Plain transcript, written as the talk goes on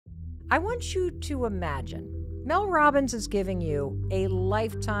I want you to imagine Mel Robbins is giving you a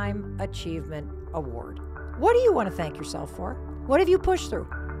Lifetime Achievement Award. What do you want to thank yourself for? What have you pushed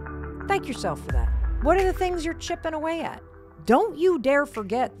through? Thank yourself for that. What are the things you're chipping away at? Don't you dare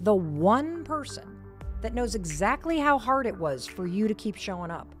forget the one person that knows exactly how hard it was for you to keep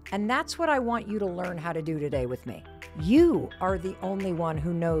showing up. And that's what I want you to learn how to do today with me. You are the only one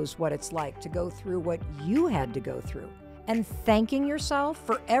who knows what it's like to go through what you had to go through. And thanking yourself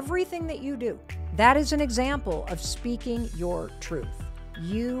for everything that you do. That is an example of speaking your truth.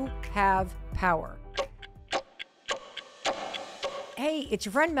 You have power. Hey, it's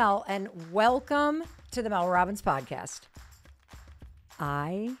your friend Mel, and welcome to the Mel Robbins podcast.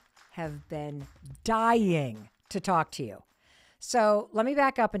 I have been dying to talk to you. So let me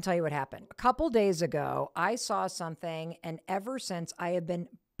back up and tell you what happened. A couple days ago, I saw something, and ever since I have been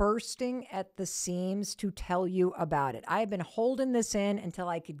bursting at the seams to tell you about it. I have been holding this in until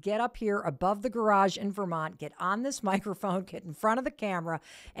I could get up here above the garage in Vermont, get on this microphone, get in front of the camera,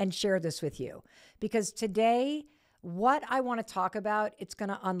 and share this with you. Because today, what I want to talk about, it's going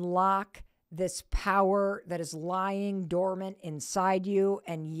to unlock this power that is lying dormant inside you.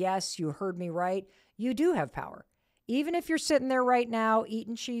 And yes, you heard me right. You do have power. Even if you're sitting there right now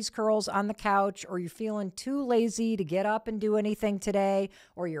eating cheese curls on the couch, or you're feeling too lazy to get up and do anything today,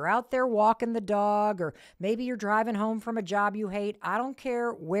 or you're out there walking the dog, or maybe you're driving home from a job you hate. I don't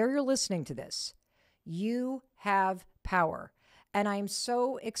care where you're listening to this. You have power. And I'm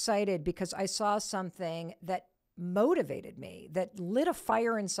so excited because I saw something that motivated me, that lit a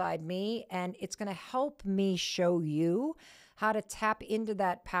fire inside me, and it's going to help me show you how to tap into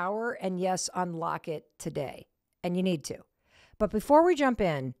that power and, yes, unlock it today. And you need to. But before we jump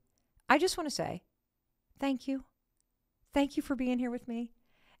in, I just want to say thank you. Thank you for being here with me.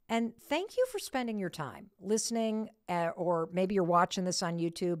 And thank you for spending your time listening, or maybe you're watching this on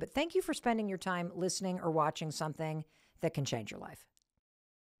YouTube, but thank you for spending your time listening or watching something that can change your life.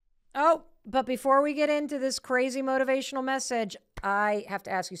 Oh, but before we get into this crazy motivational message, I have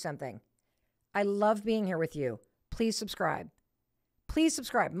to ask you something. I love being here with you. Please subscribe. Please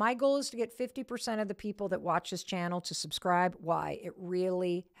subscribe. My goal is to get 50% of the people that watch this channel to subscribe. Why? It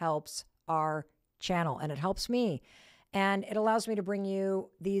really helps our channel, and it helps me. And it allows me to bring you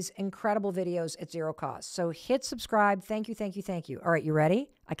these incredible videos at zero cost. So hit subscribe. Thank you, thank you, thank you. All right, you ready?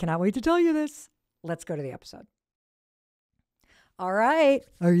 I cannot wait to tell you this. Let's go to the episode. All right.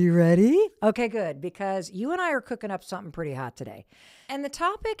 Are you ready? Okay, good. Because you and I are cooking up something pretty hot today. And the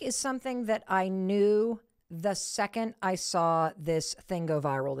topic is something that I knew the second I saw this thing go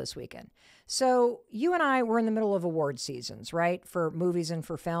viral this weekend. So you and I were in the middle of award seasons, right? For movies and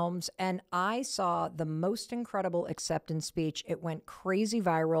for films. And I saw the most incredible acceptance speech. It went crazy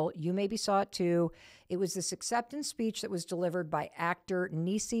viral. You maybe saw it too. It was this acceptance speech that was delivered by actor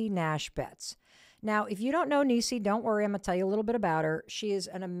Niecy Nash-Betts. Now, if you don't know Niecy, don't worry. I'm going to tell you a little bit about her. She is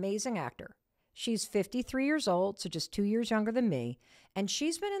an amazing actor. She's 53 years old, so just 2 years younger than me. And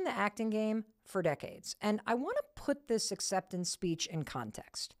she's been in the acting game for decades. And I want to put this acceptance speech in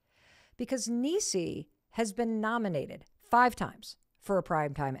context because Niecy has been nominated 5 times for a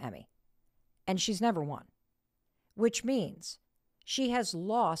Primetime Emmy, and she's never won, which means she has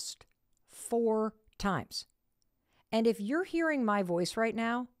lost 4 times. And if you're hearing my voice right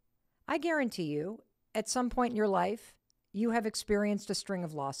now, I guarantee you at some point in your life, you have experienced a string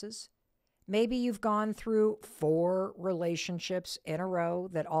of losses. Maybe you've gone through 4 relationships in a row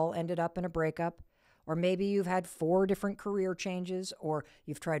that all ended up in a breakup. Or maybe you've had 4 different career changes, or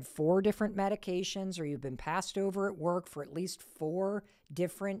you've tried 4 different medications, or you've been passed over at work for at least 4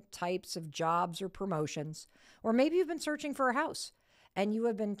 different types of jobs or promotions. Or maybe you've been searching for a house and you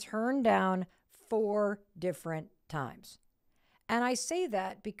have been turned down 4 different times. And I say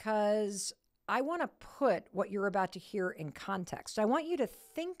that because I want to put what you're about to hear in context. I want you to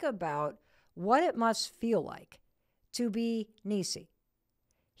think about what it must feel like to be Niecy.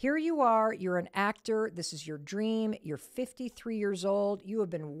 Here you are, you're an actor, this is your dream, you're 53 years old, you have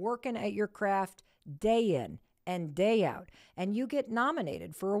been working at your craft day in and day out, and you get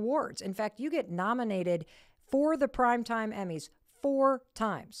nominated for awards. In fact, you get nominated for the Primetime Emmys 4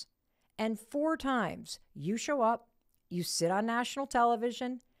 times. And 4 times you show up, you sit on national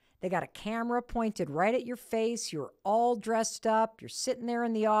television, they got a camera pointed right at your face. You're all dressed up. You're sitting there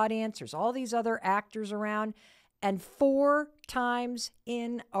in the audience. There's all these other actors around. And 4 times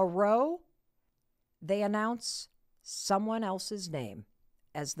in a row, they announce someone else's name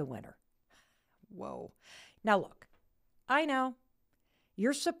as the winner. Whoa. Now, look, I know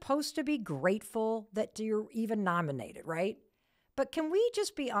you're supposed to be grateful that you're even nominated, right? But can we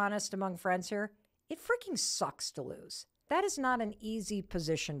just be honest among friends here? It freaking sucks to lose. that is not an easy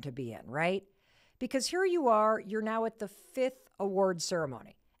position to be in, right? Because here you are, you're now at the 5th award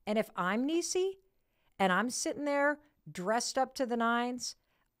ceremony. And if I'm Niecy and I'm sitting there dressed up to the nines,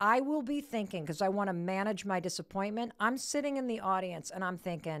 I will be thinking, because I want to manage my disappointment, I'm sitting in the audience and I'm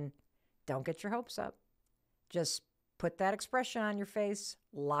thinking, don't get your hopes up. Just put that expression on your face,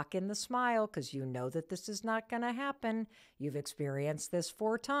 lock in the smile, because you know that this is not going to happen. You've experienced this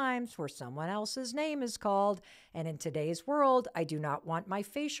 4 times where someone else's name is called. And in today's world, I do not want my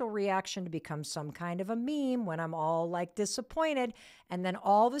facial reaction to become some kind of a meme when I'm all like disappointed. And then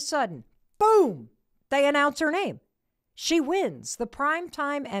all of a sudden, boom, they announce her name. She wins the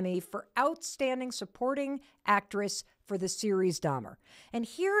Primetime Emmy for Outstanding Supporting Actress for the series Dahmer. And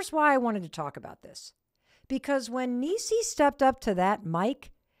here's why I wanted to talk about this. Because when Niecy stepped up to that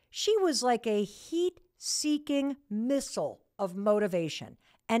mic, she was like a heat-seeking missile of motivation.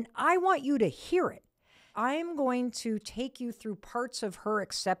 And I want you to hear it. I'm going to take you through parts of her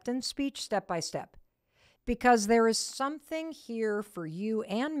acceptance speech step by step, because there is something here for you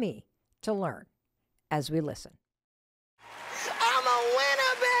and me to learn as we listen. I'm a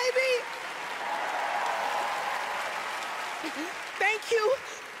winner, baby. Thank you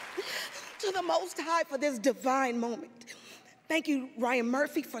to the Most High for this divine moment. Thank you, Ryan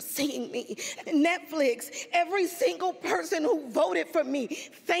Murphy, for seeing me. Netflix, every single person who voted for me.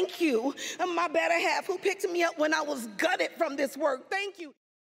 Thank you. And my better half who picked me up when I was gutted from this work. Thank you.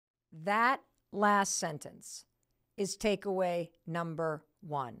 That last sentence is takeaway number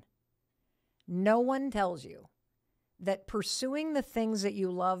 1. No one tells you that pursuing the things that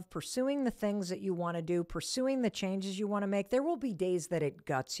you love, pursuing the things that you want to do, pursuing the changes you want to make, there will be days that it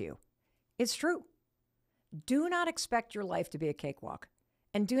guts you. It's true. Do not expect your life to be a cakewalk.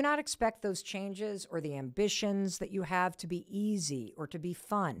 And do not expect those changes or the ambitions that you have to be easy or to be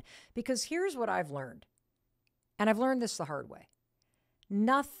fun. Because here's what I've learned. And I've learned this the hard way.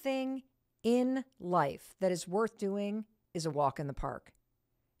 Nothing in life that is worth doing is a walk in the park.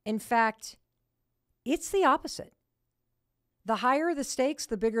 In fact, it's the opposite. The higher the stakes,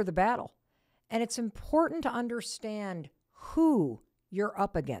 the bigger the battle. And it's important to understand who you're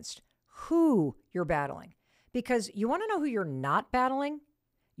up against, who you're battling. Because you want to know who you're not battling?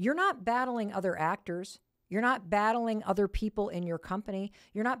 You're not battling other actors. You're not battling other people in your company.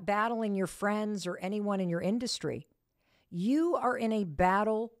 You're not battling your friends or anyone in your industry. You are in a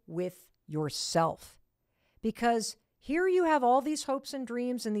battle with yourself. Because here you have all these hopes and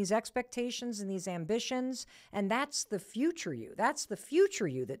dreams and these expectations and these ambitions, and that's the future you. That's the future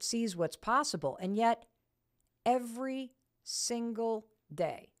you that sees what's possible. And yet, every single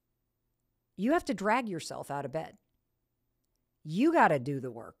day, you have to drag yourself out of bed. You got to do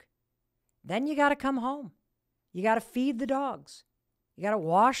the work. Then you got to come home. You got to feed the dogs. You got to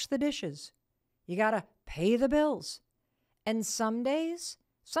wash the dishes. You got to pay the bills. And some days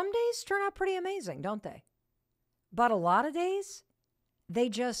turn out pretty amazing, don't they? But a lot of days, they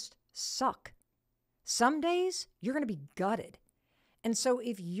just suck. Some days, you're going to be gutted. And so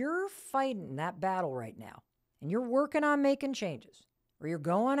if you're fighting that battle right now, and you're working on making changes, or you're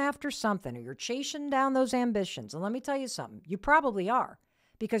going after something, or you're chasing down those ambitions, and let me tell you something, you probably are,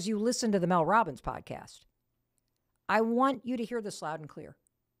 because you listen to the Mel Robbins podcast. I want you to hear this loud and clear.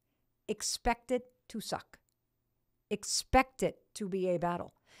 Expect it to suck. Expect it to be a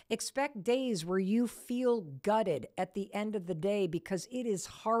battle. Expect days where you feel gutted at the end of the day because it is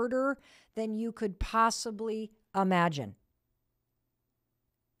harder than you could possibly imagine.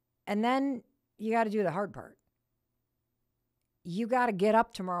 And then you got to do the hard part. You got to get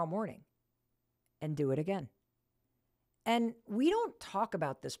up tomorrow morning and do it again. And we don't talk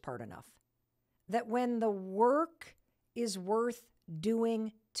about this part enough, that when the work is worth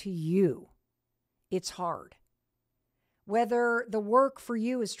doing to you, it's hard. Whether the work for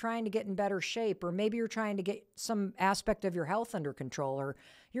you is trying to get in better shape, or maybe you're trying to get some aspect of your health under control, or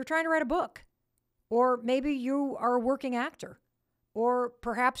you're trying to write a book, or maybe you are a working actor, or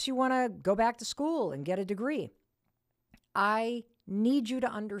perhaps you want to go back to school and get a degree. I need you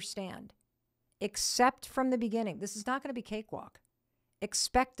to understand, accept from the beginning, this is not going to be cakewalk.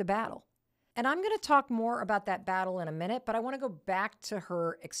 Expect a battle. And I'm going to talk more about that battle in a minute, but I want to go back to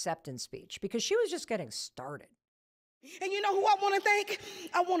her acceptance speech because she was just getting started. And you know who I want to thank?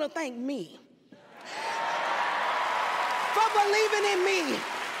 I want to thank me for believing in me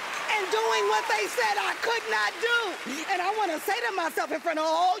and doing what they said I could not do. And I want to say to myself in front of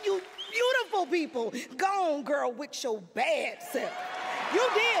all you beautiful people, go on, girl, with your bad self. You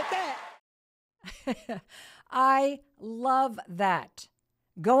did that. I love that.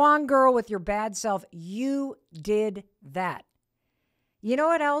 Go on, girl, with your bad self. You did that. You know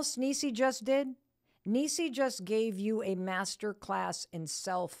what else Niecy just did? Niecy just gave you a masterclass in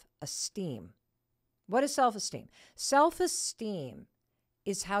self-esteem. What is self-esteem? Self-esteem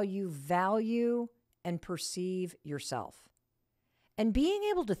is how you value and perceive yourself. And being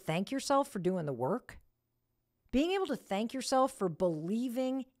able to thank yourself for doing the work, being able to thank yourself for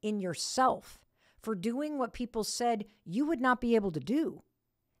believing in yourself, for doing what people said you would not be able to do,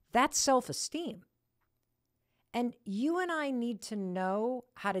 that's self-esteem. And you and I need to know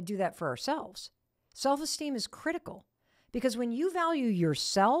how to do that for ourselves. Self-esteem is critical because when you value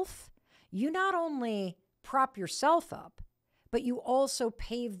yourself, you not only prop yourself up, but you also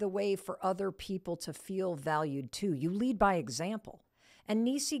pave the way for other people to feel valued too. You lead by example. And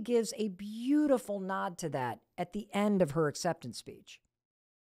Niecy gives a beautiful nod to that at the end of her acceptance speech.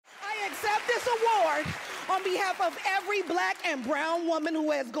 I accept this award on behalf of every Black and brown woman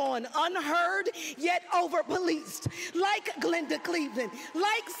who has gone unheard yet over-policed, like Glenda Cleveland,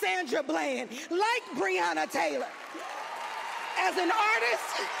 like Sandra Bland, like Breonna Taylor. As an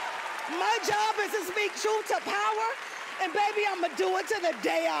artist, my job is to speak truth to power, and baby, I'm gonna do it to the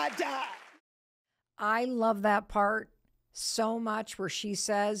day I die. I love that part so much where she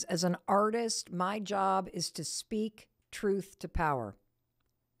says, as an artist, my job is to speak truth to power.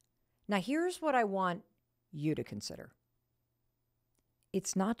 Now, here's what I want you to consider.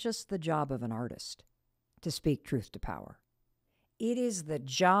 It's not just the job of an artist to speak truth to power. It is the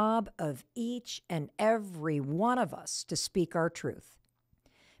job of each and every one of us to speak our truth.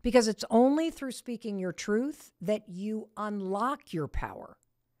 Because it's only through speaking your truth that you unlock your power.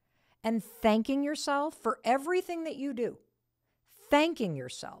 And thanking yourself for everything that you do, thanking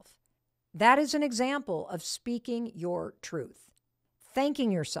yourself, that is an example of speaking your truth.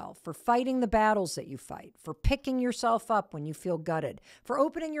 Thanking yourself for fighting the battles that you fight, for picking yourself up when you feel gutted, for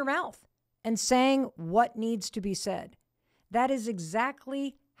opening your mouth and saying what needs to be said. That is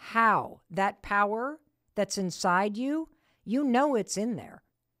exactly how that power that's inside you, you know it's in there.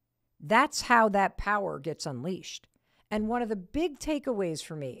 That's how that power gets unleashed. And one of the big takeaways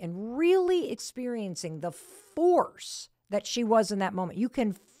for me in really experiencing the force that she was in that moment, you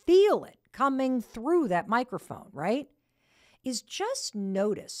can feel it coming through that microphone, right? Is just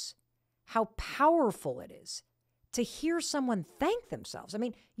notice how powerful it is to hear someone thank themselves. I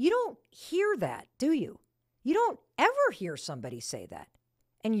mean, you don't hear that, do you? You don't ever hear somebody say that.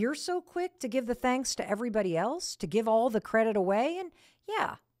 And you're so quick to give the thanks to everybody else, to give all the credit away. And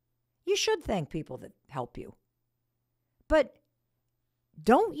yeah, you should thank people that help you. But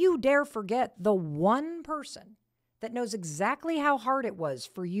don't you dare forget the one person that knows exactly how hard it was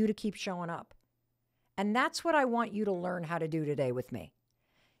for you to keep showing up. And that's what I want you to learn how to do today with me.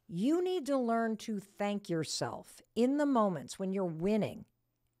 You need to learn to thank yourself in the moments when you're winning.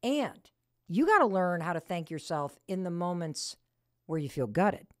 And you got to learn how to thank yourself in the moments where you feel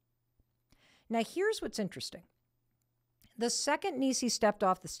gutted. Now, here's what's interesting. The second Niecy stepped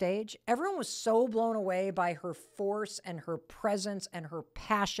off the stage, everyone was so blown away by her force and her presence and her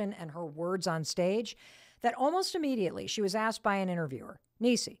passion and her words on stage that almost immediately she was asked by an interviewer,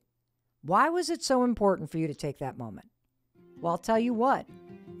 Niecy, why was it so important for you to take that moment? Well, I'll tell you what,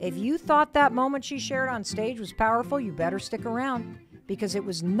 if you thought that moment she shared on stage was powerful, you better stick around because it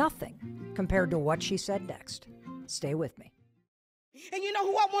was nothing compared to what she said next. Stay with me. And you know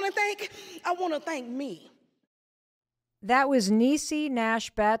who I want to thank? I want to thank me. That was Niecy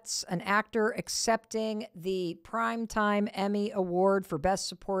Nash Betts, an actor accepting the Primetime Emmy Award for Best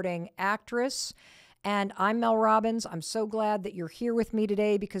Supporting Actress. And I'm Mel Robbins. I'm so glad that you're here with me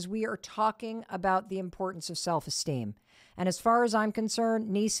today because we are talking about the importance of self-esteem. And as far as I'm concerned,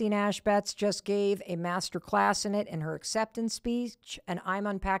 Niecy Nash Betts just gave a master class in it in her acceptance speech, and I'm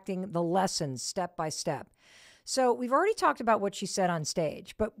unpacking the lessons step by step. So we've already talked about what she said on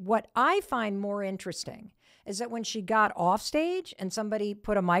stage, but what I find more interesting is that when she got off stage and somebody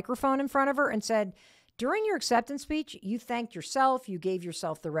put a microphone in front of her and said, during your acceptance speech, you thanked yourself, you gave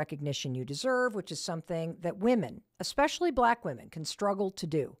yourself the recognition you deserve, which is something that women, especially Black women, can struggle to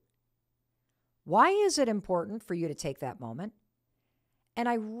do. Why is it important for you to take that moment? And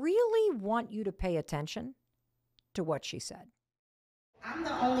I really want you to pay attention to what she said. I'm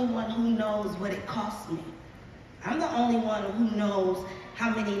the only one who knows what it cost me. I'm the only one who knows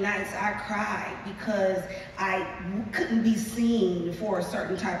how many nights I cried because I couldn't be seen for a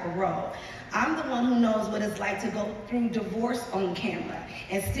certain type of role. I'm the one who knows what it's like to go through divorce on camera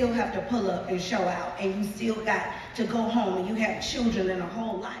and still have to pull up and show out, and you still got to go home and you have children and a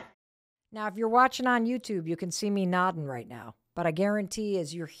whole life. Now, if you're watching on YouTube, you can see me nodding right now. But I guarantee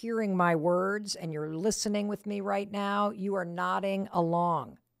as you're hearing my words and you're listening with me right now, you are nodding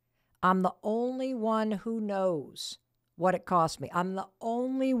along. I'm the only one who knows what it cost me. I'm the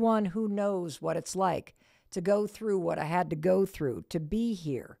only one who knows what it's like to go through what I had to go through to be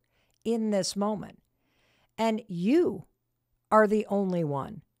here in this moment. And you are the only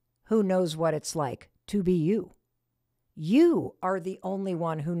one who knows what it's like to be you. You are the only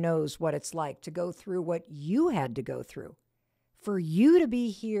one who knows what it's like to go through what you had to go through. For you to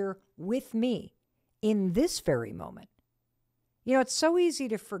be here with me in this very moment. You know, it's so easy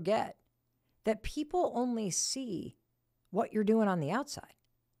to forget that people only see what you're doing on the outside.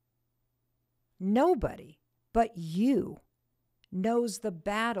 Nobody but you knows the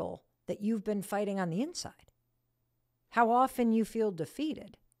battle that you've been fighting on the inside. How often you feel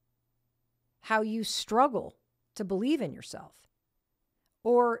defeated. How you struggle to believe in yourself.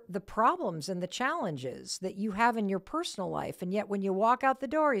 Or the problems and the challenges that you have in your personal life. And yet when you walk out the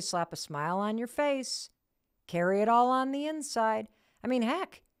door, you slap a smile on your face, carry it all on the inside. I mean,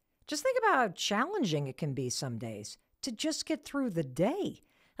 heck, just think about how challenging it can be some days to just get through the day,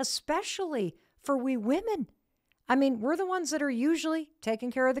 especially for we women. I mean, we're the ones that are usually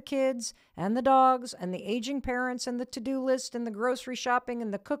taking care of the kids and the dogs and the aging parents and the to-do list and the grocery shopping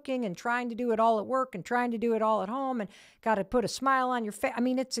and the cooking and trying to do it all at work and trying to do it all at home and got to put a smile on your face. I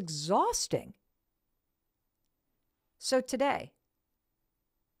mean, it's exhausting. So today,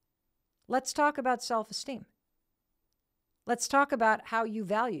 let's talk about self-esteem. Let's talk about how you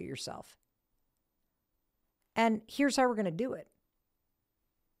value yourself. And here's how we're going to do it.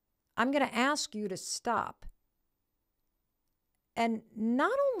 I'm going to ask you to stop and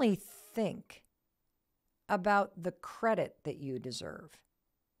not only think about the credit that you deserve,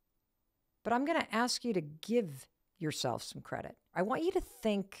 but I'm going to ask you to give yourself some credit. I want you to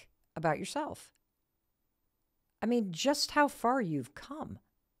think about yourself. I mean, just how far you've come,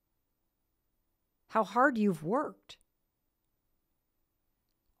 how hard you've worked,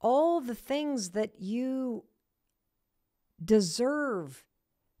 all the things that you deserve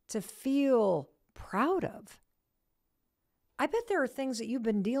to feel proud of. I bet there are things that you've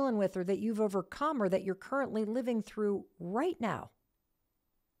been dealing with or that you've overcome or that you're currently living through right now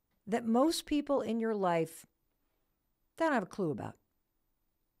that most people in your life don't have a clue about.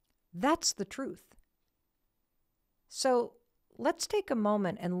 That's the truth. So let's take a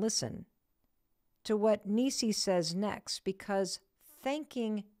moment and listen to what Nisi says next, because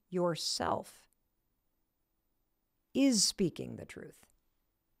thanking yourself is speaking the truth.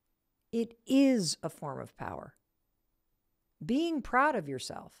 It is a form of power. Being proud of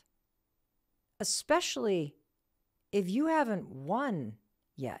yourself, especially if you haven't won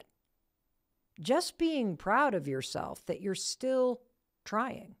yet. Just being proud of yourself that you're still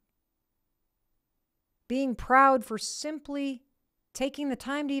trying. Being proud for simply taking the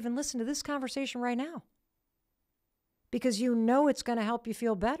time to even listen to this conversation right now. Because you know it's going to help you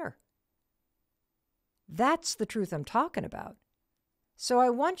feel better. That's the truth I'm talking about. So I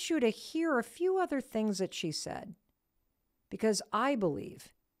want you to hear a few other things that she said, because I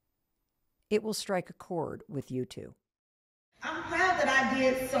believe it will strike a chord with you too. I'm proud that I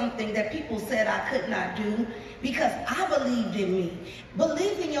did something that people said I could not do because I believed in me.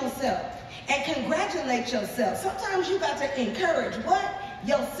 Believe in yourself and congratulate yourself. Sometimes you got to encourage what?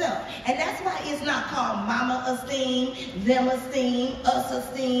 Yourself. And that's why it's not called mama esteem, them esteem, us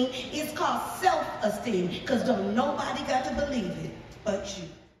esteem. It's called self-esteem because don't nobody got to believe it but you.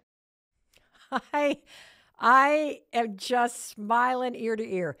 I am just smiling ear to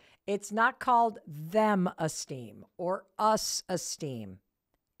ear. It's not called them esteem or us esteem.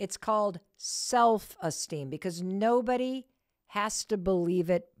 It's called self-esteem because nobody has to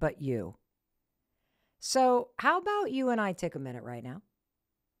believe it but you. So how about you and I take a minute right now?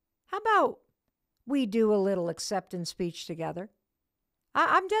 How about we do a little acceptance speech together?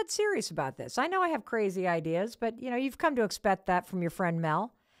 I'm dead serious about this. I know I have crazy ideas, but you've come to expect that from your friend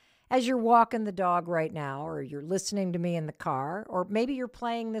Mel. As you're walking the dog right now, or you're listening to me in the car, or maybe you're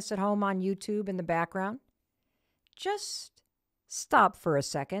playing this at home on YouTube in the background, just stop for a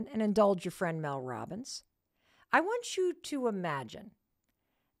second and indulge your friend Mel Robbins. I want you to imagine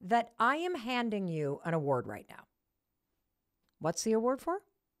that I am handing you an award right now. What's the award for?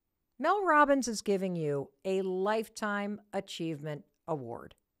 Mel Robbins is giving you a Lifetime Achievement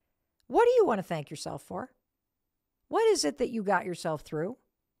Award. What do you want to thank yourself for? What is it that you got yourself through?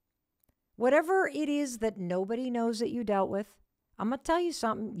 Whatever it is that nobody knows that you dealt with, I'm going to tell you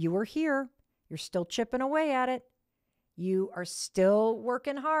something. You are here. You're still chipping away at it. You are still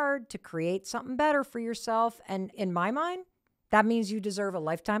working hard to create something better for yourself. And in my mind, that means you deserve a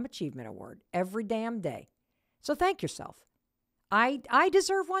Lifetime Achievement Award every damn day. So thank yourself. I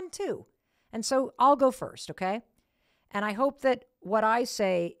deserve one too. And so I'll go first, okay? And I hope that what I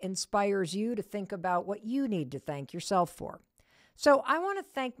say inspires you to think about what you need to thank yourself for. So I want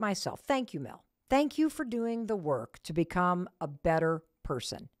to thank myself. Thank you, Mel. Thank you for doing the work to become a better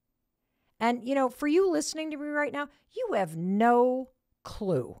person. And, for you listening to me right now, you have no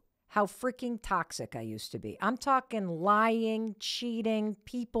clue how freaking toxic I used to be. I'm talking lying, cheating,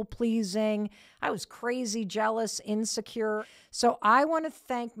 people-pleasing. I was crazy, jealous, insecure. So I want to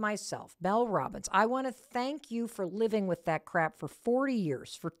thank myself, Mel Robbins. I want to thank you for living with that crap for 40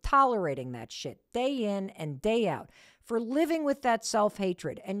 years, for tolerating that shit day in and day out, for living with that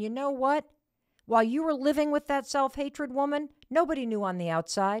self-hatred. And you know what? While you were living with that self-hatred, woman, nobody knew on the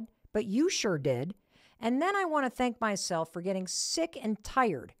outside, but you sure did. And then I want to thank myself for getting sick and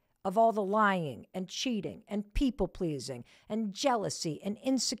tired of all the lying and cheating and people-pleasing and jealousy and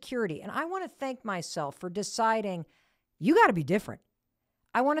insecurity. And I want to thank myself for deciding, you got to be different.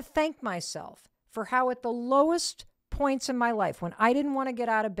 I want to thank myself for how at the lowest points in my life, when I didn't want to get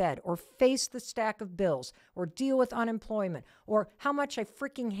out of bed or face the stack of bills or deal with unemployment or how much I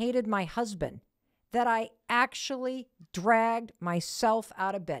freaking hated my husband, that I actually dragged myself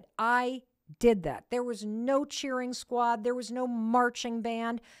out of bed. I did that. There was no cheering squad. There was no marching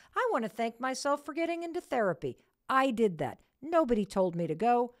band. I want to thank myself for getting into therapy. I did that. Nobody told me to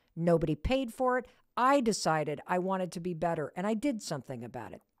go. Nobody paid for it. I decided I wanted to be better, and I did something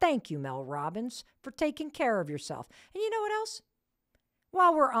about it. Thank you, Mel Robbins, for taking care of yourself. And you know what else?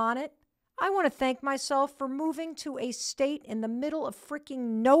 While we're on it, I want to thank myself for moving to a state in the middle of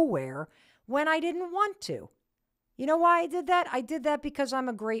freaking nowhere when I didn't want to. You know why I did that? I did that because I'm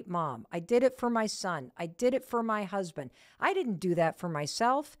a great mom. I did it for my son. I did it for my husband. I didn't do that for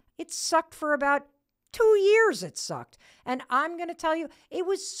myself. It sucked for about 2 years. It sucked. And I'm going to tell you, it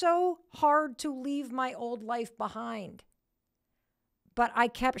was so hard to leave my old life behind. But I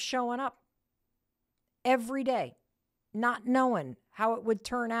kept showing up every day, not knowing how it would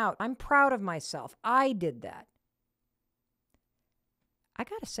turn out. I'm proud of myself. I did that. I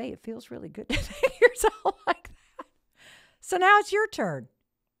got to say, it feels really good to thank yourself like that. So now it's your turn.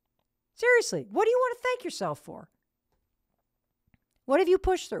 Seriously, what do you want to thank yourself for? What have you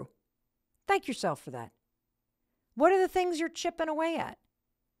pushed through? Thank yourself for that. What are the things you're chipping away at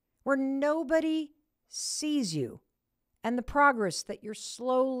where nobody sees you and the progress that you're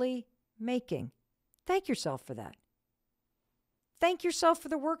slowly making? Thank yourself for that. Thank yourself for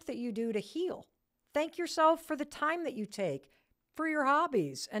the work that you do to heal. Thank yourself for the time that you take for your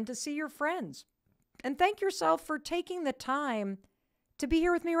hobbies and to see your friends. And thank yourself for taking the time to be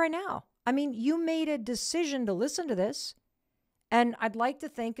here with me right now. I mean, you made a decision to listen to this. And I'd like to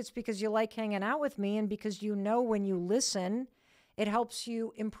think it's because you like hanging out with me and because you know when you listen, it helps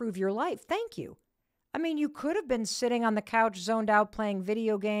you improve your life. Thank you. I mean, you could have been sitting on the couch, zoned out, playing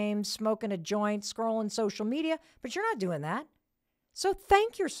video games, smoking a joint, scrolling social media, but you're not doing that. So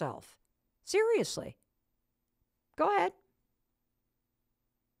thank yourself. Seriously. Go ahead.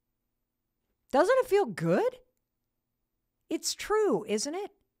 Doesn't it feel good? It's true, isn't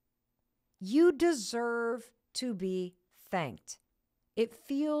it? You deserve to be thanked. It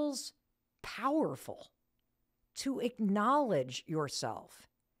feels powerful to acknowledge yourself.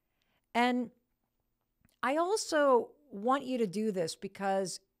 And I also want you to do this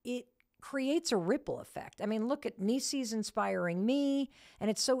because it creates a ripple effect. I mean, look at Nisi's inspiring me, and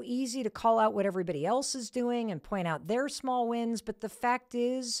it's so easy to call out what everybody else is doing and point out their small wins. But the fact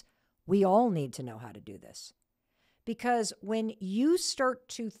is, we all need to know how to do this. Because when you start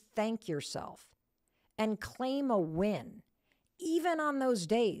to thank yourself and claim a win, even on those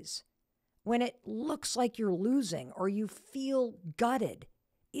days when it looks like you're losing or you feel gutted,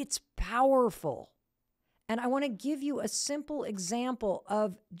 it's powerful. And I want to give you a simple example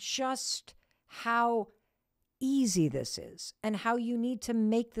of just how easy this is and how you need to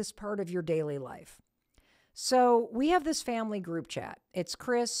make this part of your daily life. So we have this family group chat. It's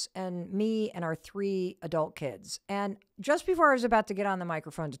Chris and me and our 3 adult kids. And just before I was about to get on the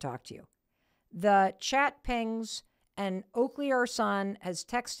microphone to talk to you, the chat pings and Oakley, our son, has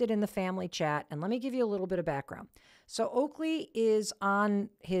texted in the family chat. And let me give you a little bit of background. So Oakley is on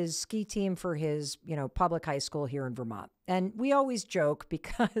his ski team for his, public high school here in Vermont. And we always joke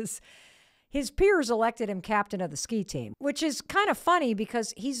because his peers elected him captain of the ski team, which is kind of funny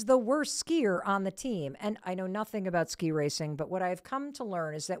because he's the worst skier on the team. And I know nothing about ski racing, but what I've come to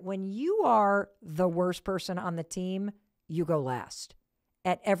learn is that when you are the worst person on the team, you go last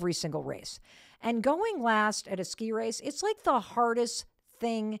at every single race. And going last at a ski race, it's like the hardest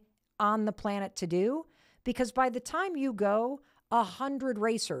thing on the planet to do because by the time you go, 100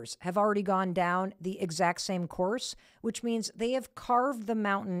 racers have already gone down the exact same course, which means they have carved the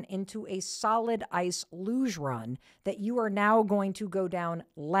mountain into a solid ice luge run that you are now going to go down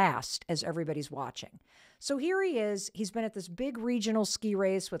last as everybody's watching. So here he is. He's been at this big regional ski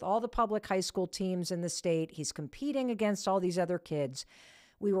race with all the public high school teams in the state. He's competing against all these other kids.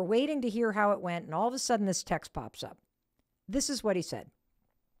 We were waiting to hear how it went, and all of a sudden this text pops up. This is what he said.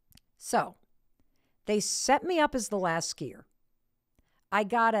 So, they set me up as the last skier. I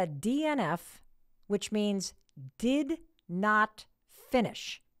got a DNF, which means did not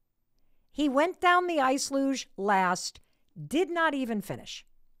finish. He went down the ice luge last, did not even finish.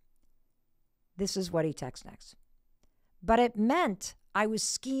 This is what he texts next. But it meant I was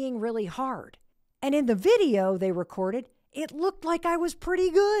skiing really hard. And in the video they recorded, it looked like I was pretty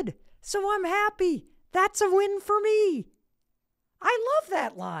good. So I'm happy. That's a win for me. I love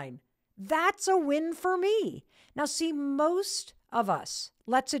that line. That's a win for me. Now, see, most of us,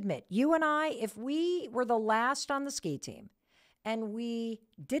 let's admit, you and I, if we were the last on the ski team and we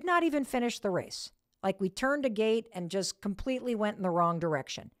did not even finish the race, like we turned a gate and just completely went in the wrong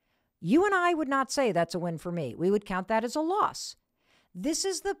direction, you and I would not say that's a win for me. We would count that as a loss. This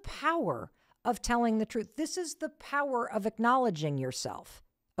is the power of telling the truth. This is the power of acknowledging yourself,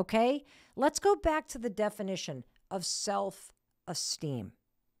 okay? Let's go back to the definition of self-esteem.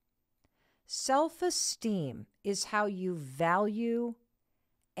 Self-esteem is how you value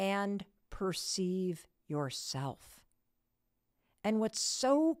and perceive yourself. And what's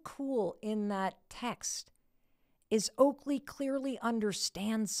so cool in that text is Oakley clearly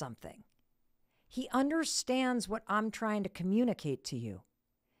understands something. He understands what I'm trying to communicate to you,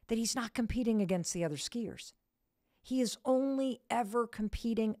 that he's not competing against the other skiers. He is only ever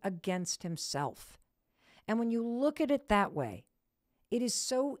competing against himself. And when you look at it that way, it is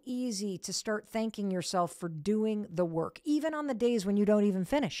so easy to start thanking yourself for doing the work, even on the days when you don't even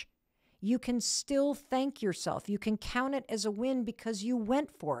finish. You can still thank yourself. You can count it as a win because you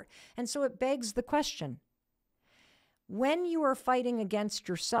went for it. And so it begs the question, when you are fighting against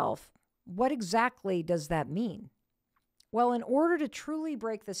yourself, what exactly does that mean? Well, in order to truly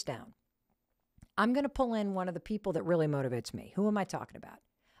break this down, I'm going to pull in one of the people that really motivates me. Who am I talking about?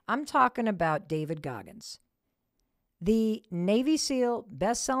 I'm talking about David Goggins, the Navy SEAL,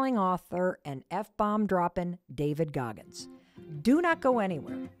 best-selling author, and F-bomb dropping David Goggins. Do not go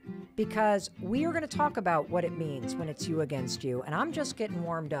anywhere, because we are going to talk about what it means when it's you against you, and I'm just getting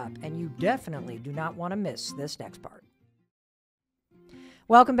warmed up, and you definitely do not want to miss this next part.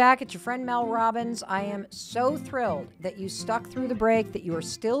 Welcome back. It's your friend Mel Robbins. I am so thrilled that you stuck through the break, that you are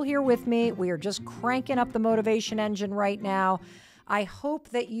still here with me. We are just cranking up the motivation engine right now. I hope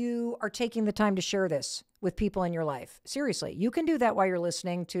that you are taking the time to share this with people in your life. Seriously, you can do that while you're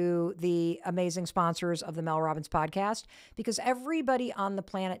listening to the amazing sponsors of the Mel Robbins podcast, because everybody on the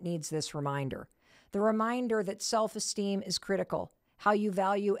planet needs this reminder. The reminder that self-esteem is critical, how you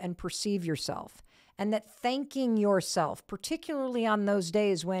value and perceive yourself, and that thanking yourself, particularly on those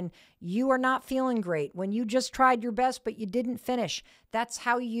days when you are not feeling great, when you just tried your best but you didn't finish, that's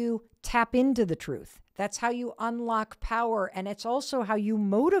how you tap into the truth. That's how you unlock power, and it's also how you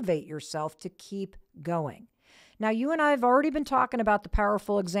motivate yourself to keep going. Now, you and I have already been talking about the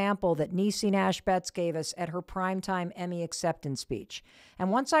powerful example that Niecy Nash-Betts gave us at her primetime Emmy acceptance speech. And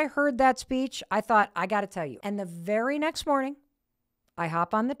once I heard that speech, I thought, I got to tell you. And the very next morning, I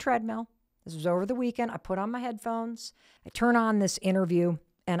hop on the treadmill. This was over the weekend. I put on my headphones. I turn on this interview,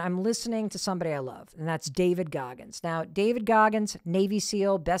 and I'm listening to somebody I love, and that's David Goggins. Now, David Goggins, Navy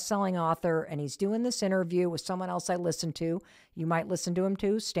SEAL, best-selling author, and he's doing this interview with someone else I listen to. You might listen to him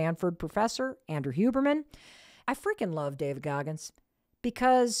too, Stanford professor Andrew Huberman. I freaking love David Goggins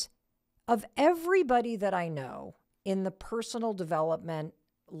because of everybody that I know in the personal development,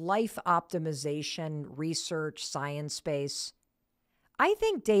 life optimization, research, science space. I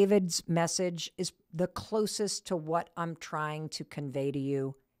think David's message is the closest to what I'm trying to convey to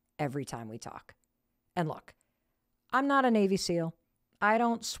you every time we talk. And look, I'm not a Navy SEAL. I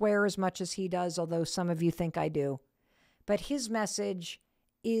don't swear as much as he does, although some of you think I do. But his message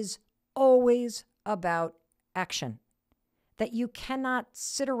is always about action, that you cannot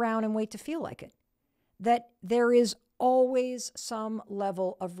sit around and wait to feel like it, that there is always some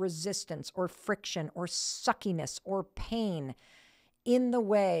level of resistance or friction or suckiness or pain in the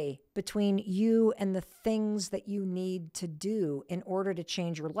way between you and the things that you need to do in order to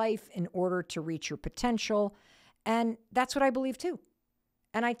change your life, in order to reach your potential. And that's what I believe too.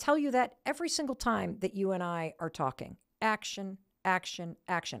 And I tell you that every single time that you and I are talking. Action, action,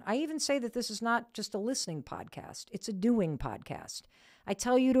 action. I even say that this is not just a listening podcast. It's a doing podcast. I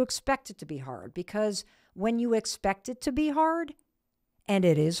tell you to expect it to be hard, because when you expect it to be hard, And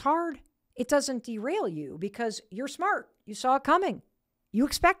it is hard. It doesn't derail you because you're smart. You saw it coming. You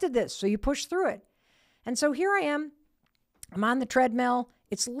expected this, so you pushed through it. And so here I am. I'm on the treadmill.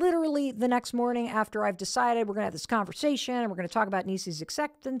 It's literally the next morning after I've decided we're going to have this conversation and we're going to talk about Nisi's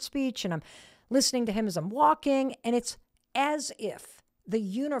acceptance speech. And I'm listening to him as I'm walking. And it's as if the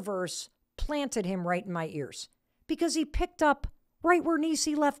universe planted him right in my ears because he picked up right where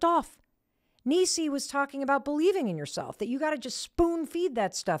Nisi left off. Nisi was talking about believing in yourself, that you got to just spoon feed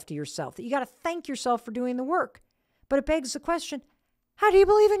that stuff to yourself, that you got to thank yourself for doing the work. But it begs the question, how do you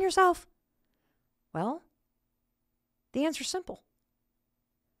believe in yourself? Well, the answer's simple.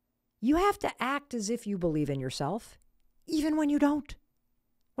 You have to act as if you believe in yourself, even when you don't.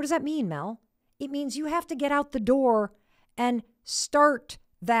 What does that mean, Mel? It means you have to get out the door and start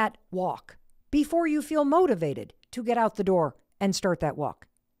that walk before you feel motivated to get out the door and start that walk.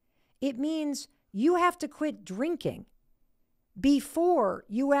 It means you have to quit drinking before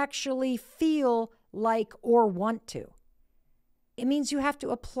you actually feel like or want to. It means you have to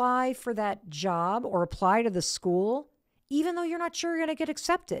apply for that job or apply to the school, even though you're not sure you're going to get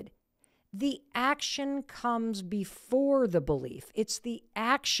accepted. The action comes before the belief. It's the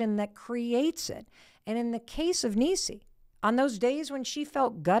action that creates it. And in the case of Nisi, on those days when she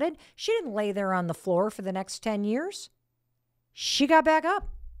felt gutted, she didn't lay there on the floor for the next 10 years. She got back up.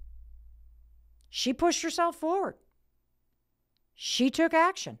 She pushed herself forward. She took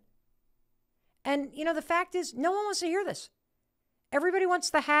action. And, the fact is, no one wants to hear this. Everybody wants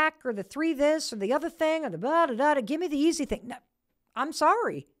the hack or the 3 this or the other thing or the blah, blah, blah, give me the easy thing. No, I'm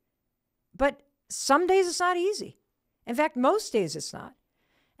sorry. But some days it's not easy. In fact, most days it's not.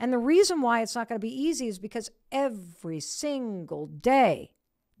 And the reason why it's not going to be easy is because every single day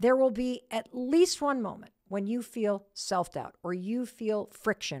there will be at least one moment when you feel self-doubt or you feel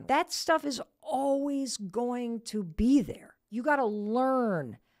friction. That stuff is always going to be there. You got to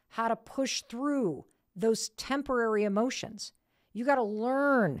learn how to push through those temporary emotions. You got to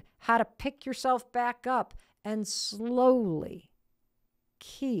learn how to pick yourself back up and slowly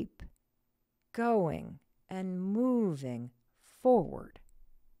keep going and moving forward.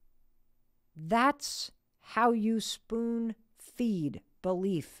 That's how you spoon feed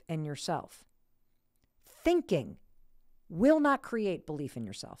belief in yourself. Thinking will not create belief in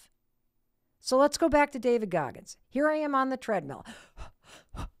yourself. So let's go back to David Goggins. Here I am on the treadmill,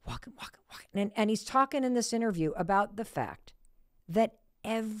 walking. And he's talking in this interview about the fact that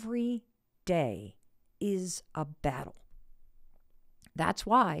every day is a battle. That's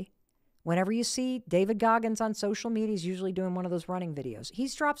why whenever you see David Goggins on social media, he's usually doing one of those running videos. He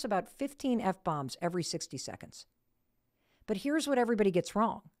drops about 15 F-bombs every 60 seconds. But here's what everybody gets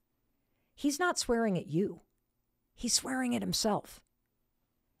wrong. He's not swearing at you. He's swearing at himself.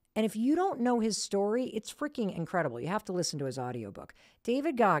 And if you don't know his story, it's freaking incredible. You have to listen to his audiobook.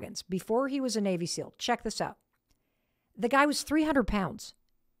 David Goggins, before he was a Navy SEAL, check this out. The guy was 300 pounds.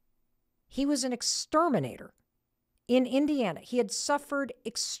 He was an exterminator in Indiana. He had suffered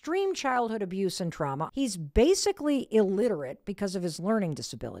extreme childhood abuse and trauma. He's basically illiterate because of his learning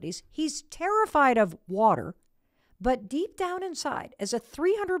disabilities. He's terrified of water, but deep down inside, as a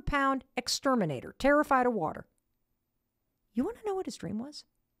 300-pound exterminator, terrified of water, you want to know what his dream was?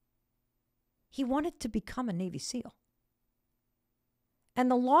 He wanted to become a Navy SEAL.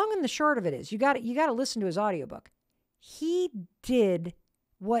 And the long and the short of it is, you got to listen to his audiobook. He did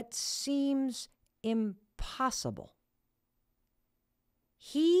what seems impossible.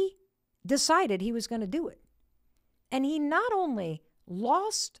 He decided he was going to do it. And he not only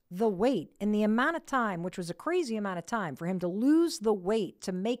lost the weight in the amount of time, which was a crazy amount of time for him to lose the weight,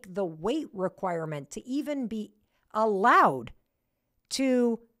 to make the weight requirement to even be allowed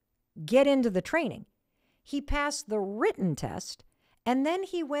to get into the training. He passed the written test, and then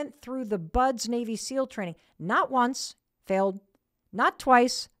he went through the BUD/S Navy SEAL training. Not once, failed. Not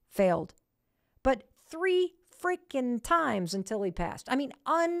twice, failed. But 3 freaking times until he passed. I mean,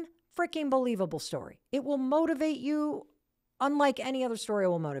 unfreaking believable story. It will motivate you unlike any other story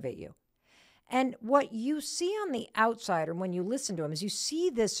will motivate you. And what you see on the outside, or when you listen to him, is you see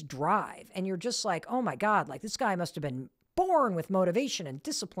this drive, and you're just like, oh my God, like this guy must have been born with motivation and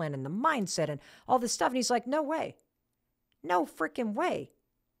discipline and the mindset and all this stuff. And he's like, no way. No freaking way.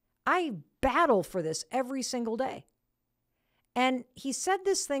 I battle for this every single day. And he said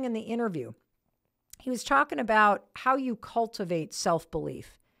this thing in the interview. He was talking about how you cultivate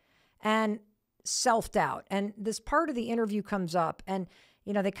self-belief and self-doubt. And this part of the interview comes up, and,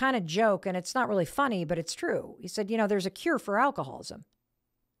 they kind of joke, and it's not really funny, but it's true. He said, there's a cure for alcoholism.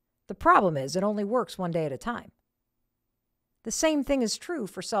 The problem is it only works one day at a time. The same thing is true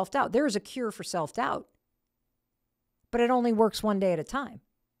for self-doubt. There is a cure for self-doubt, but it only works one day at a time.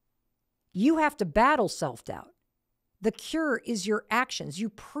 You have to battle self-doubt. The cure is your actions. You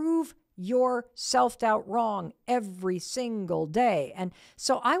prove your self-doubt wrong every single day. And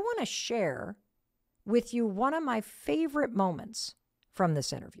so I want to share with you one of my favorite moments from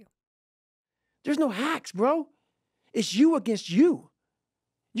this interview. There's no hacks, bro. It's you against you.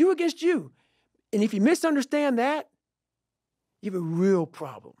 You against you. And if you misunderstand that, you have a real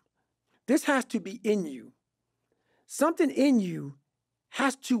problem. This has to be in you. Something in you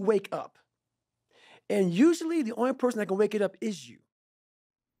has to wake up. And usually the only person that can wake it up is you.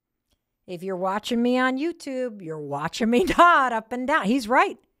 If you're watching me on YouTube, you're watching me nod up and down. He's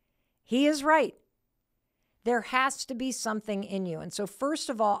right. He is right. There has to be something in you. And so first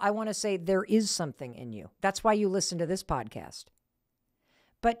of all, I want to say there is something in you. That's why you listen to this podcast.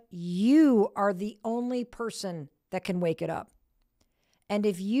 But you are the only person that can wake it up. And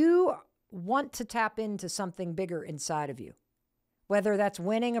if you want to tap into something bigger inside of you, whether that's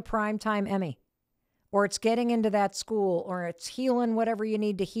winning a primetime Emmy, or it's getting into that school, or it's healing whatever you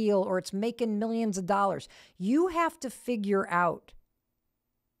need to heal, or it's making millions of dollars, you have to figure out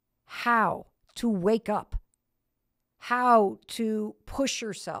how to wake up, how to push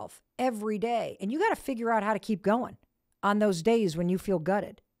yourself every day. And you got to figure out how to keep going on those days when you feel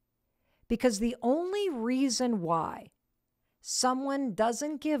gutted. Because the only reason why someone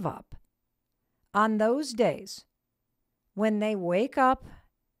doesn't give up on those days when they wake up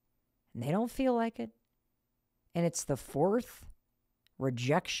and they don't feel like it, and it's the fourth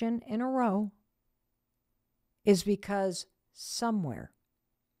rejection in a row, is because somewhere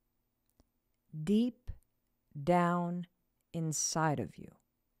deep down inside of you,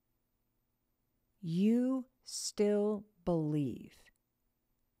 you still believe.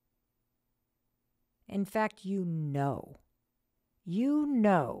 In fact, you know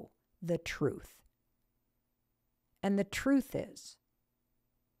the truth. And the truth is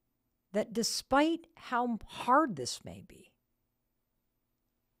that despite how hard this may be,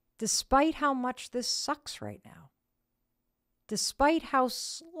 despite how much this sucks right now, despite how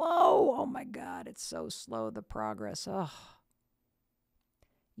slow, oh my God, it's so slow, the progress,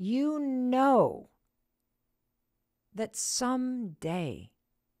 you know that someday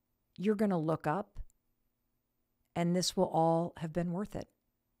you're going to look up and this will all have been worth it.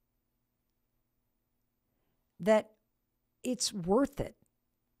 That it's worth it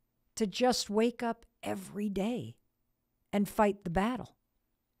to just wake up every day and fight the battle.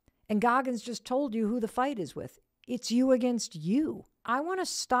 And Goggins just told you who the fight is with. It's you against you. I want to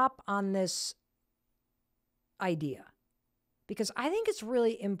stop on this idea because I think it's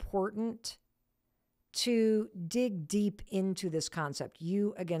really important to dig deep into this concept,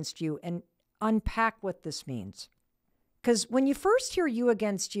 you against you, and unpack what this means. Because when you first hear you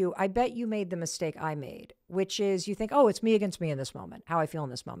against you, I bet you made the mistake I made, which is you think, oh, it's me against me in this moment, how I feel in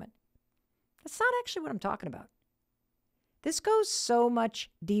this moment. That's not actually what I'm talking about. This goes so much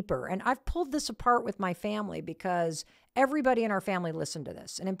deeper. And I've pulled this apart with my family because everybody in our family listened to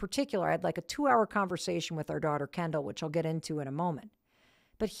this. And in particular, I had like a 2-hour conversation with our daughter, Kendall, which I'll get into in a moment.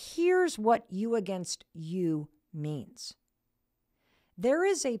 But here's what you against you means. There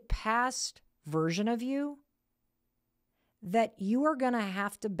is a past version of you that you are going to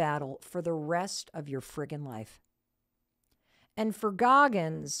have to battle for the rest of your friggin' life. And for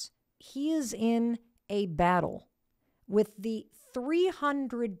Goggins, he is in a battle with the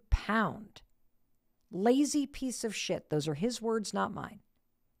 300-pound lazy piece of shit, those are his words, not mine,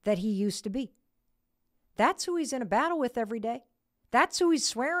 that he used to be. That's who he's in a battle with every day. That's who he's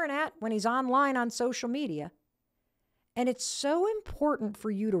swearing at when he's online on social media. And it's so important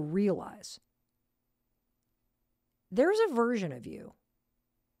for you to realize there's a version of you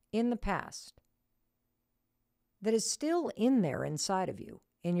in the past that is still in there inside of you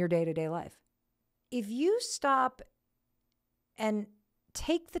in your day-to-day life. If you stop and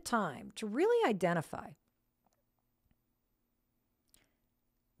take the time to really identify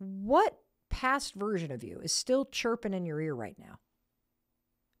what past version of you is still chirping in your ear right now,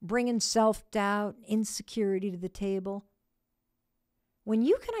 bringing self-doubt, insecurity to the table. When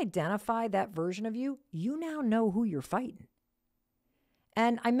you can identify that version of you, you now know who you're fighting.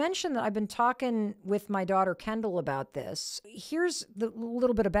 And I mentioned that I've been talking with my daughter, Kendall, about this. Here's the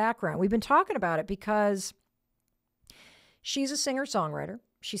little bit of background. We've been talking about it because she's a singer-songwriter.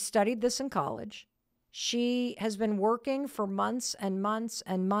 She studied this in college. She has been working for months and months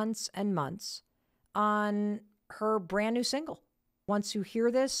and months and months on her brand new single. Once you hear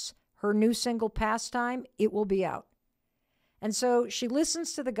this, her new single, Pastime, it will be out. And so she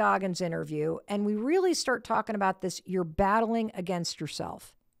listens to the Goggins interview, and we really start talking about this. You're battling against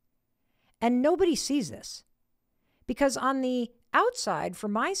yourself. And nobody sees this Because on the outside,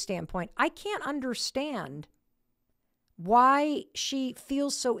 from my standpoint, I can't understand why she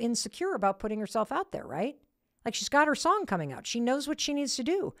feels so insecure about putting herself out there, right? Like, she's got her song coming out. She knows what she needs to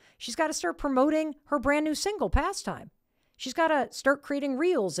do. She's got to start promoting her brand new single, Pastime. She's got to start creating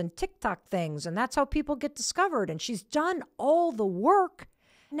reels and TikTok things, and that's how people get discovered. And she's done all the work.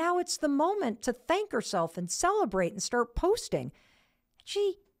 Now it's the moment to thank herself and celebrate and start posting.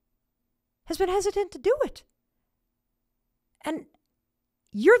 She has been hesitant to do it. And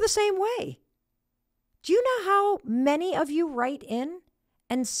you're the same way. Do you know how many of you write in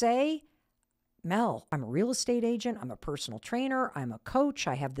and say, Mel, I'm a real estate agent, I'm a personal trainer, I'm a coach,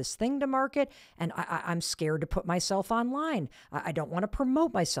 I have this thing to market, and I'm scared to put myself online. I don't want to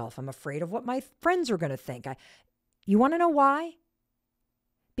promote myself. I'm afraid of what my friends are going to think. You want to know why?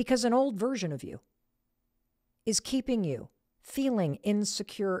 Because an old version of you is keeping you feeling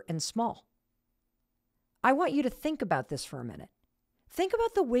insecure and small. I want you to think about this for a minute. Think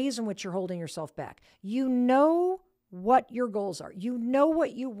about the ways in which you're holding yourself back. You know what your goals are. You know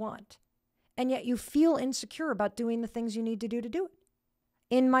what you want. And yet you feel insecure about doing the things you need to do it.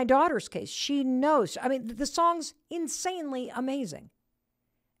 In my daughter's case, she knows. I mean, the song's insanely amazing.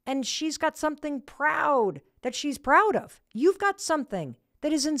 And she's got something proud that she's proud of. You've got something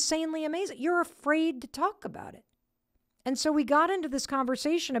that is insanely amazing. You're afraid to talk about it. And so we got into this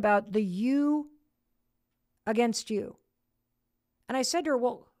conversation about the you against you. And I said to her,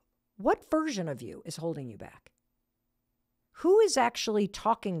 well, what version of you is holding you back? Who is actually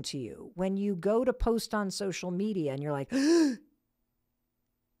talking to you when you go to post on social media and you're like, and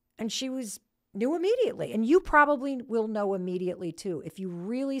she knew immediately. And you probably will know immediately too, if you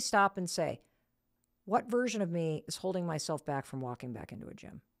really stop and say, what version of me is holding myself back from walking back into a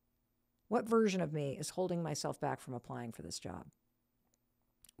gym? What version of me is holding myself back from applying for this job?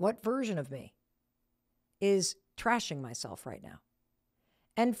 What version of me is trashing myself right now?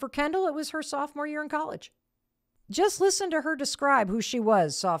 And for Kendall, it was her sophomore year in college. Just listen to her describe who she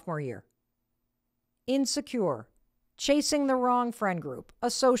was sophomore year. Insecure, chasing the wrong friend group,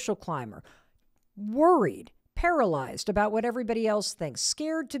 a social climber, worried, paralyzed about what everybody else thinks,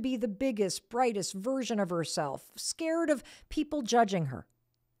 scared to be the biggest, brightest version of herself, scared of people judging her.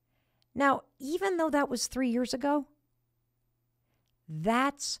 Now, even though that was 3 years ago,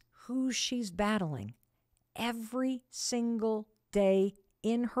 that's who she's battling every single day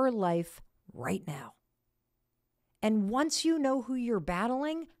in her life right now. And once you know who you're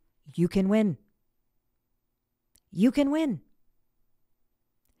battling, you can win. You can win.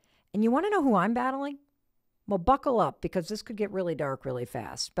 And you want to know who I'm battling? Well, buckle up, because this could get really dark really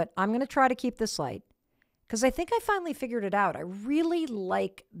fast. But I'm going to try to keep this light, because I think I finally figured it out. I really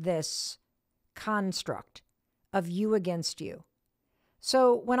like this construct of you against you.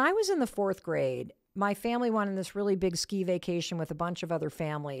 So when I was in the 4th grade, my family went on this really big ski vacation with a bunch of other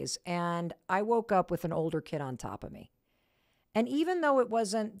families, and I woke up with an older kid on top of me. And even though it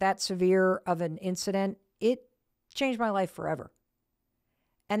wasn't that severe of an incident, it changed my life forever.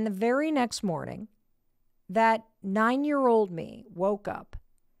 And the very next morning, that 9-year-old me woke up,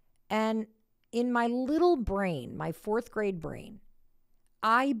 and in my little brain, my 4th grade brain,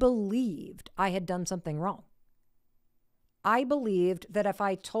 I believed I had done something wrong. I believed that if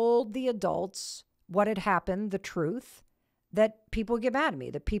I told the adults what had happened, the truth, that people would get mad at me,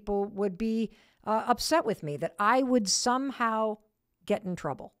 that people would be upset with me, that I would somehow get in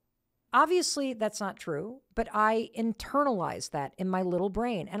trouble. Obviously, that's not true, but I internalized that in my little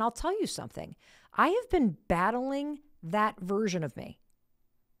brain. And I'll tell you something. I have been battling that version of me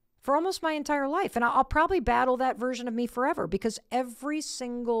for almost my entire life. And I'll probably battle that version of me forever, because every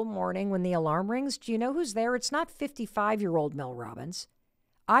single morning when the alarm rings, do you know who's there? It's not 55-year-old Mel Robbins.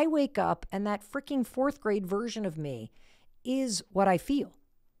 I wake up and that freaking 4th grade version of me is what I feel.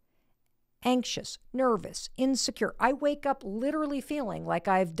 Anxious, nervous, insecure. I wake up literally feeling like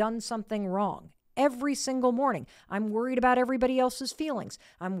I've done something wrong every single morning. I'm worried about everybody else's feelings.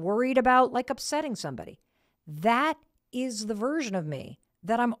 I'm worried about upsetting somebody. That is the version of me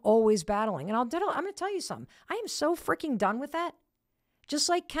that I'm always battling. And I'm going to tell you something. I am so freaking done with that. Just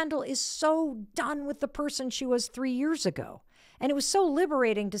like Kendall is so done with the person she was 3 years ago. And it was so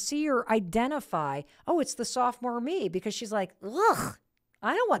liberating to see her identify, oh, it's the sophomore me, because she's like, ugh,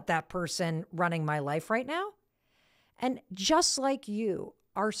 I don't want that person running my life right now. And just like you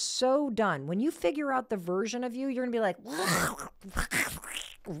are so done, when you figure out the version of you, you're going to be like,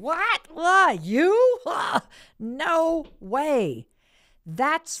 what? You? No way.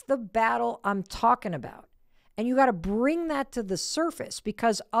 That's the battle I'm talking about. And you got to bring that to the surface,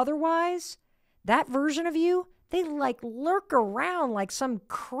 because otherwise, that version of you, they lurk around like some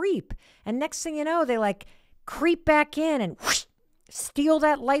creep. And next thing you know, they creep back in and whoosh, steal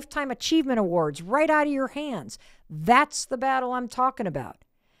that lifetime achievement awards right out of your hands. That's the battle I'm talking about.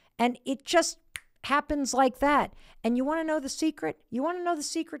 And it just happens like that. And you want to know the secret? You want to know the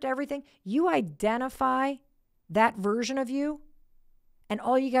secret to everything? You identify that version of you, and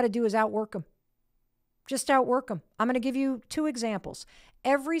all you got to do is outwork them. Just outwork them. I'm going to give you 2 examples.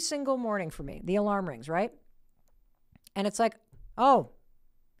 Every single morning for me, the alarm rings, right? And it's like, oh,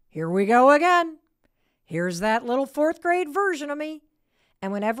 here we go again. Here's that little 4th grade version of me.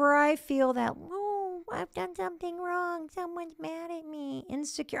 And whenever I feel that, oh, I've done something wrong, someone's mad at me,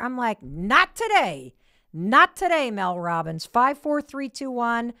 insecure, I'm like, not today. Not today, Mel Robbins. 5, 4, 3, 2,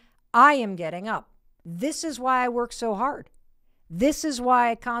 1. I am getting up. This is why I work so hard. This is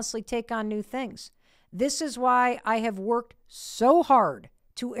why I constantly take on new things. This is why I have worked so hard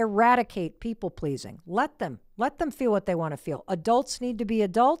to eradicate people pleasing. Let them feel what they want to feel. Adults need to be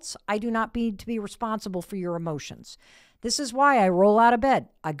adults. I do not need to be responsible for your emotions. This is why I roll out of bed.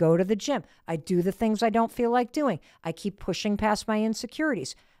 I go to the gym. I do the things I don't feel like doing. I keep pushing past my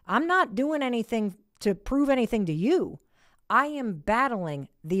insecurities. I'm not doing anything to prove anything to you. I am battling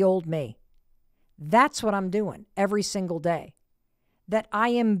the old me. That's what I'm doing every single day. That I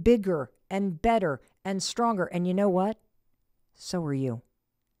am bigger and better and stronger. And you know what? So are you.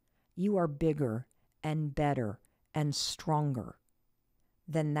 You are bigger and better and stronger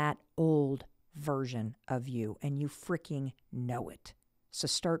than that old version of you. And you freaking know it. So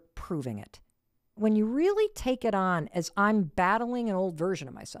start proving it. When you really take it on as I'm battling an old version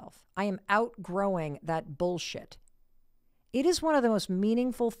of myself, I am outgrowing that bullshit. It is one of the most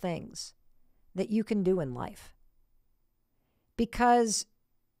meaningful things that you can do in life. Because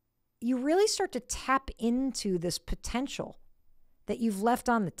you really start to tap into this potential that you've left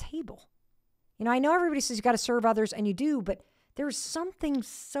on the table. You know, I know everybody says you got to serve others, and you do, but there's something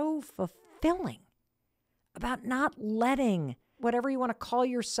so fulfilling about not letting whatever you want to call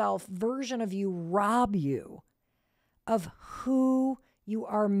yourself, version of you, rob you of who you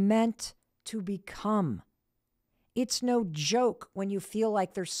are meant to become. It's no joke when you feel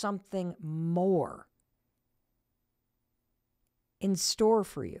like there's something more in store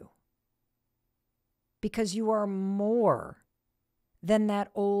for you, because you are more than that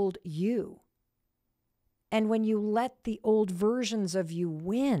old you. And when you let the old versions of you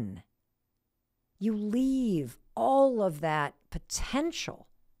win, you leave all of that potential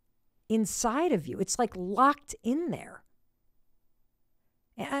inside of you. It's like locked in there.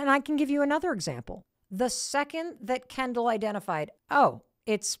 And I can give you another example. The second that Kendall identified, oh,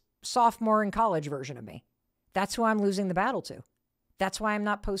 it's sophomore in college version of me. That's who I'm losing the battle to. That's why I'm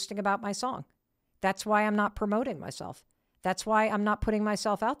not posting about my song. That's why I'm not promoting myself. That's why I'm not putting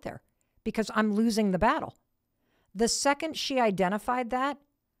myself out there, because I'm losing the battle. The second she identified that,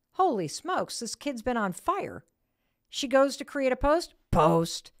 holy smokes, this kid's been on fire. She goes to create a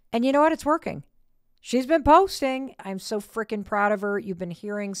post. And you know what? It's working. She's been posting. I'm so freaking proud of her. You've been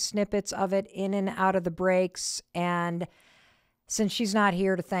hearing snippets of it in and out of the breaks. And since she's not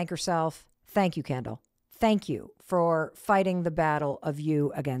here to thank herself, thank you, Kendall. Thank you for fighting the battle of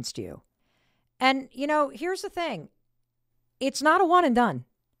you against you. And, you know, here's the thing. It's not a one and done.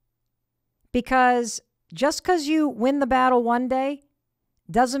 Because just because you win the battle one day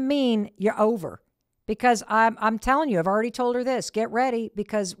doesn't mean you're over. Because I'm telling you, I've already told her this. Get ready,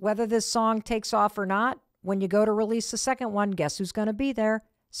 because whether this song takes off or not, when you go to release the second one, guess who's going to be there?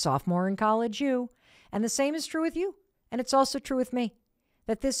 Sophomore in college, you. And the same is true with you. And it's also true with me.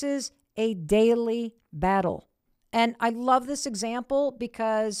 That this is a daily battle. And I love this example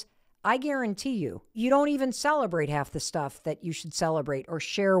because I guarantee you, you don't even celebrate half the stuff that you should celebrate or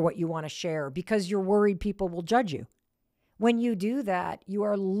share what you want to share because you're worried people will judge you. When you do that, you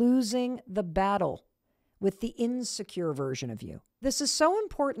are losing the battle with the insecure version of you. This is so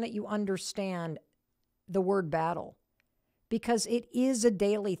important that you understand the word battle, because it is a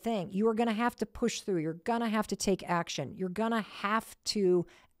daily thing. You are going to have to push through. You're going to have to take action. You're going to have to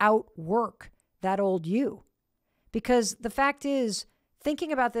outwork that old you. Because the fact is,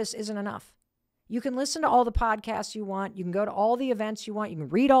 thinking about this isn't enough. You can listen to all the podcasts you want. You can go to all the events you want. You can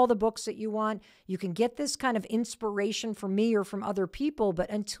read all the books that you want. You can get this kind of inspiration from me or from other people. But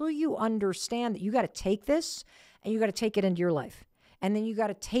until you understand that you got to take this and you got to take it into your life. And then you got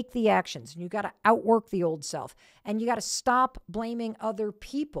to take the actions and you got to outwork the old self. And you got to stop blaming other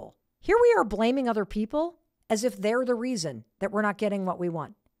people. Here we are blaming other people as if they're the reason that we're not getting what we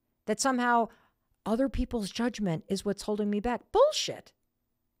want. That somehow other people's judgment is what's holding me back. Bullshit.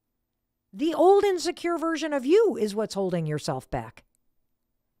 The old insecure version of you is what's holding yourself back.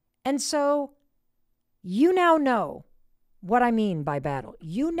 And so you now know what I mean by battle.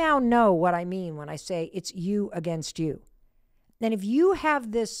 You now know what I mean when I say it's you against you. And if you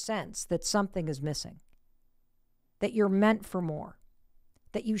have this sense that something is missing, that you're meant for more,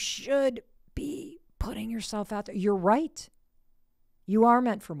 that you should be putting yourself out there, you're right. You are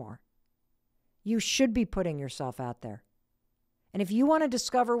meant for more. You should be putting yourself out there. And if you want to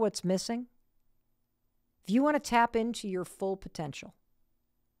discover what's missing, if you want to tap into your full potential,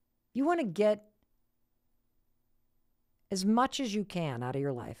 you want to get as much as you can out of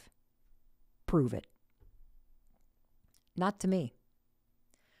your life, prove it. Not to me.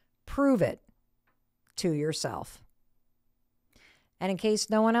 Prove it to yourself. And in case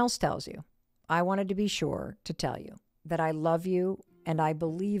no one else tells you, I wanted to be sure to tell you that I love you and I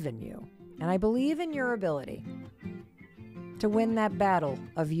believe in you. And I believe in your ability to win that battle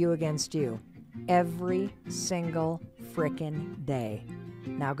of you against you every single frickin' day.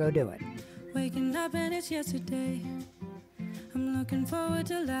 Now go do it. Waking up and it's yesterday. I'm looking forward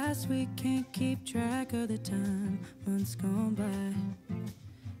to last week. Can't keep track of the time. Months gone by,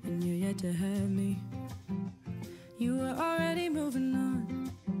 and you're yet to have me. You were already moving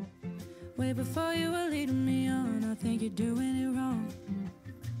on, way before you were leading me on. I think you're doing it wrong,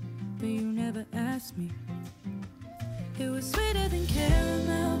 but you never asked me. It was sweeter than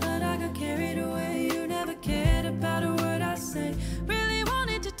caramel, but I got carried away. You never cared about a word I say. Really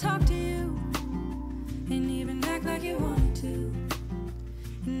wanted to talk to you, and even act like you wanted to.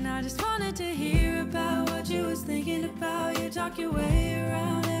 And I just wanted to hear about what you was thinking about. You talk your way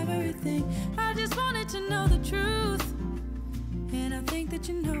around everything. I just wanted to know the truth, and I think that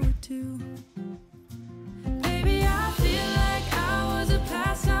you know it too. Baby, I feel like I was a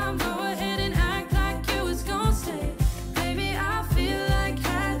pastime. Go ahead and act like you was gonna stay. Baby, I feel like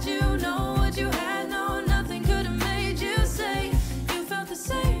had you known what you had known, nothing could have made you say you felt the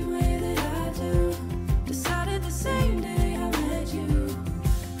same way that I do. Decided the same day I met you.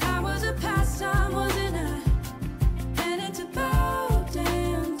 I was a pastime, wasn't I? And it's about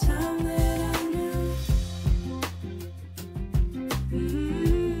damn time that I knew.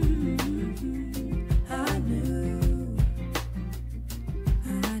 I knew.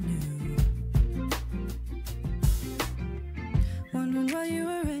 Wondering what you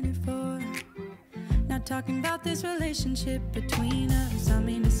were in it for. Not talking about this relationship between us. I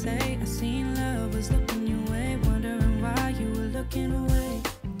mean to say, I seen love was looking your way. Wondering why you were looking away.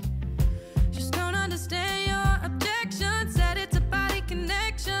 Just don't understand your objection. Said it's a body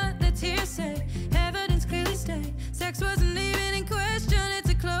connection. That's hearsay. Evidence clearly state. Sex wasn't even in question. It's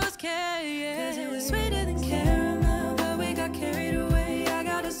a closed case. Cause it was sweeter than caramel, but we got carried away. I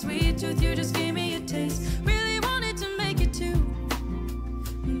got a sweet tooth, you just gave me a taste. Really wanted to make it two.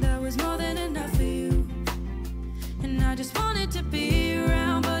 That was more than enough for you. And I just wanted to be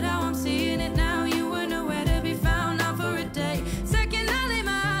around, but now I'm seeing it now. You were nowhere to be found, not for a day. Second I lay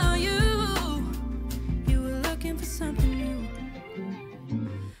my eye on you. You were looking for something new.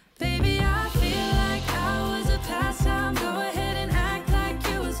 Baby, I feel like I was a pastime. Go ahead and act like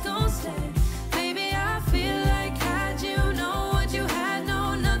you was gonna stay. Baby, I feel like had you known what you had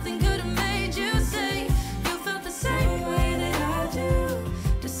known, nothing could have made you say you felt the same way that I do.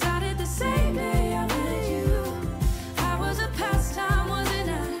 Decided the same day I met you. I was a pastime, wasn't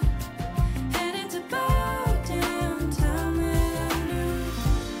I? And it's about damn time that I knew.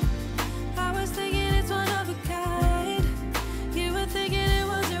 I was thinking it's one of a kind. You were thinking it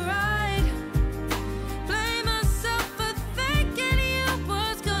wasn't right. Blame myself for thinking you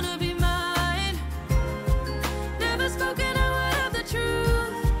was gonna be mine. Never spoken a word of the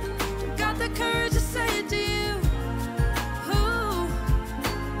truth. Got the courage to say it to you. Ooh.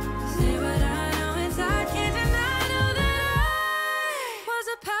 See what I know inside, can't deny, know that I was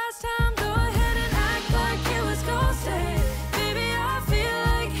a pastime. Go ahead and act like it was gonna stay. Baby, I feel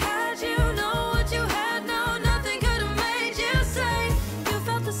like had you known what you had known, nothing could have made you say you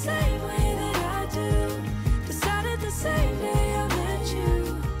felt the same way that I do. Decided the same day I met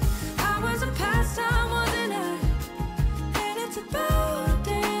you. I was a pastime, wasn't I? And it's about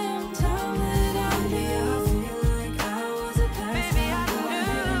damn time that I knew. I feel like I was a pastime. Baby, I knew. Go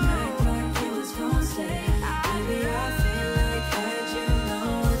ahead and act like you was gonna stay. Baby, I feel like had you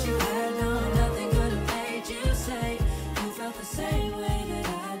known what you had known, nothing could have made you say you felt the same way that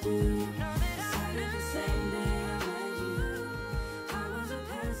I do. Decided the same day I met you. I was a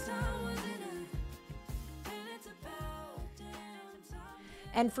pastime, wasn't I? And it's about damn time.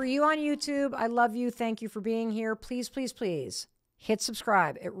 And for you on YouTube, I love you. Thank you for being here. Please, please, please hit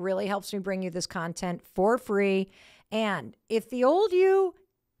subscribe. It really helps me bring you this content for free. And if the old you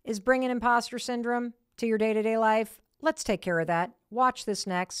is bringing imposter syndrome to your day-to-day life, let's take care of that. Watch this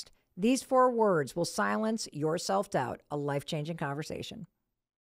next. These 4 words will silence your self-doubt, a life-changing conversation.